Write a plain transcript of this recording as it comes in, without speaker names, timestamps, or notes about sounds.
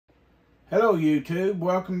Hello YouTube,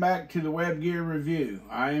 welcome back to the Web Gear Review.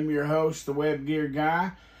 I am your host, the Web Gear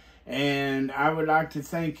Guy, and I would like to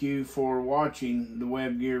thank you for watching the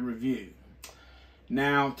Web Gear Review.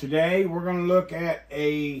 Now today we're going to look at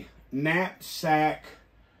a knapsack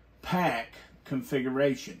pack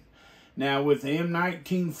configuration. Now with the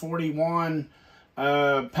m1941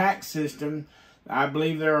 pack system, I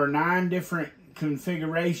believe there are 9 different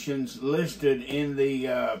configurations listed in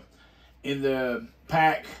the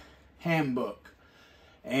pack handbook,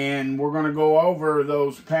 and we're going to go over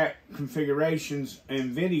those pack configurations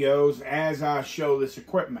and videos as I show this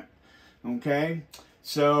equipment. Okay,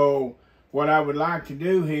 so what I would like to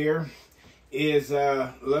do here is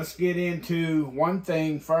let's get into one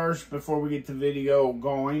thing first before we get the video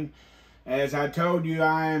going. As I told you,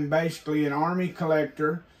 I am basically an Army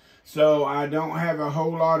collector, so I don't have a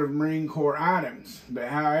whole lot of Marine Corps items, but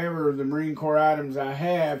however, the Marine Corps items I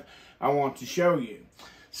have, I want to show you.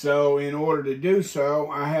 So in order to do so,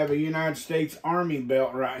 I have a United States Army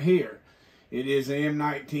belt right here. It is an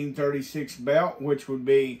M1936 belt, which would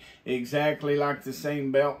be exactly like the same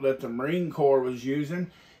belt that the Marine Corps was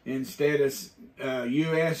using. Instead of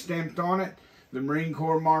US stamped on it, the Marine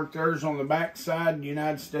Corps marked theirs on the back side,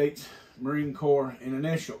 United States Marine Corps in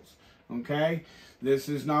initials. Okay, this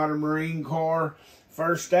is not a Marine Corps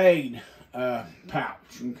first aid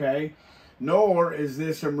pouch, okay? Nor is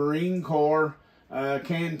this a Marine Corps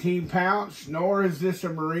canteen pouch, nor is this a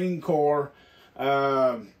Marine Corps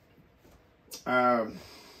HBT.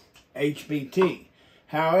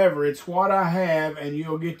 However, it's what I have, and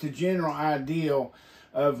you'll get the general idea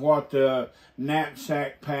of what the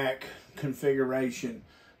knapsack pack configuration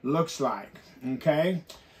looks like. Okay,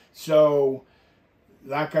 so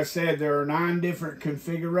like I said, there are 9 different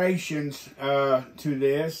configurations to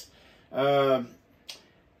this.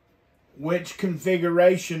 Which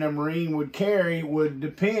configuration a Marine would carry would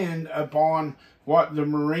depend upon what the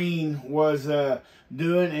Marine was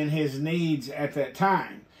doing and his needs at that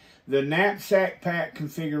time. The knapsack pack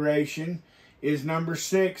configuration is number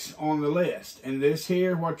 6 on the list. And this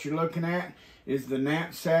here, what you're looking at, is the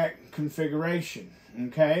knapsack configuration.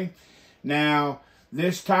 Okay? Now,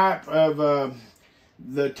 this type of,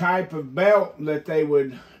 the type of belt that they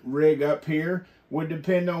would rig up here would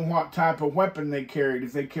depend on what type of weapon they carried.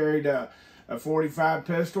 If they carried a 45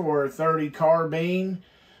 pistol or a 30 carbine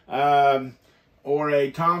or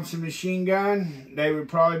a Thompson machine gun, they would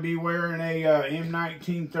probably be wearing a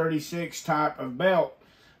M1936 type of belt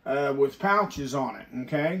with pouches on it.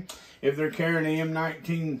 Okay, if they're carrying an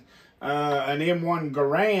an M1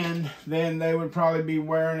 Garand, then they would probably be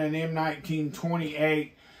wearing an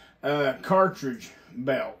M1928 cartridge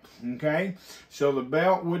belt. Okay, so the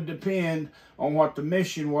belt would depend on what the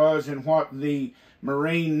mission was and what the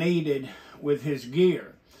Marine needed with his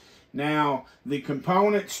gear. Now, the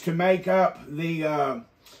components to make up the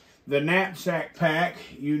knapsack pack,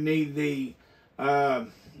 you need the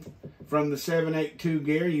from the 782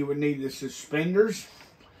 gear, you would need the suspenders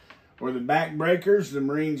or the back breakers, the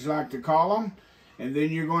Marines like to call them, and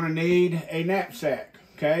then you're going to need a knapsack.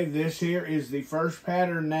 Okay, this here is the first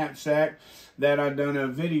pattern knapsack that I've done a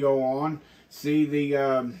video on. See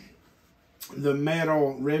the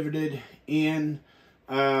metal riveted in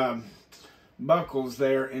buckles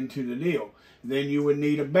there into the deal. Then you would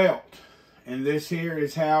need a belt, and this here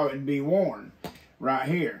is how it'd be worn right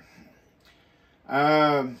here.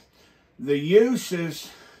 The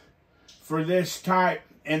uses for this type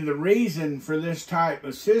and the reason for this type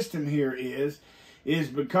of system here is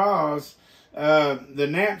because the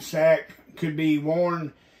knapsack could be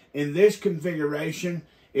worn in this configuration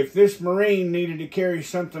if this Marine needed to carry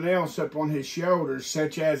something else up on his shoulders,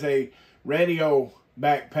 such as a radio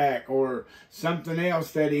backpack or something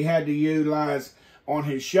else that he had to utilize on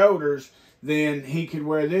his shoulders, then he could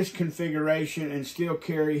wear this configuration and still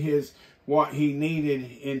carry his what he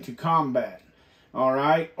needed into combat. All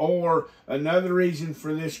right, or another reason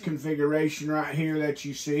for this configuration right here that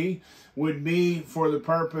you see would be for the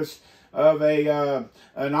purpose of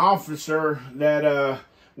an officer that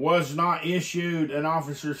was not issued an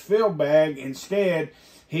officer's field bag. Instead,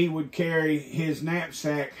 he would carry his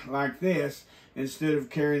knapsack like this instead of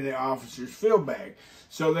carrying the officer's field bag.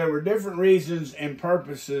 So there were different reasons and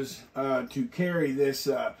purposes to carry this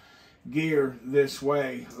gear this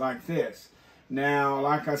way like this. Now,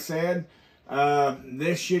 like I said,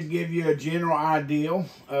 this should give you a general idea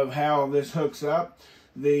of how this hooks up.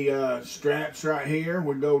 The straps right here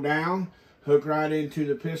would go down, hook right into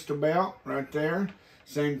the pistol belt right there.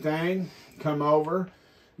 Same thing, come over.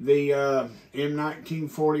 The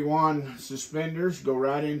M1941 suspenders go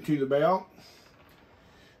right into the belt.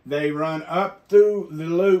 They run up through the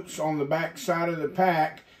loops on the back side of the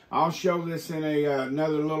pack I'll show this in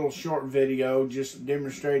another little short video, just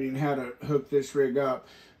demonstrating how to hook this rig up.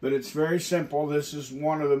 But it's very simple. This is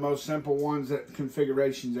one of the most simple ones that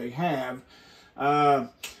configurations they have. But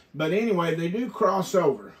anyway, they do cross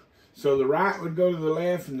over. So the right would go to the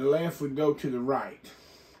left and the left would go to the right.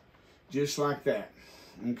 Just like that.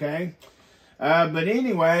 Okay? But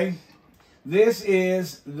anyway, this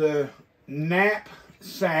is the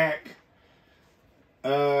Knapsack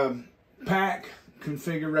pack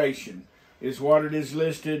configuration. Is what it is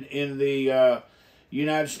listed in the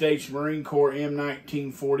United States Marine Corps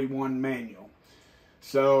M1941 manual.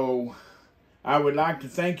 So I would like to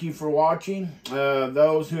thank you for watching.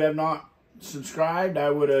 Those who have not subscribed, I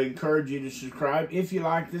would encourage you to subscribe if you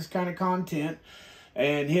like this kind of content,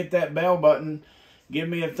 and hit that bell button. Give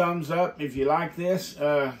me a thumbs up if you like this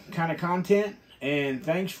kind of content, and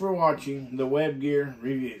thanks for watching the Web Gear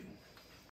Review.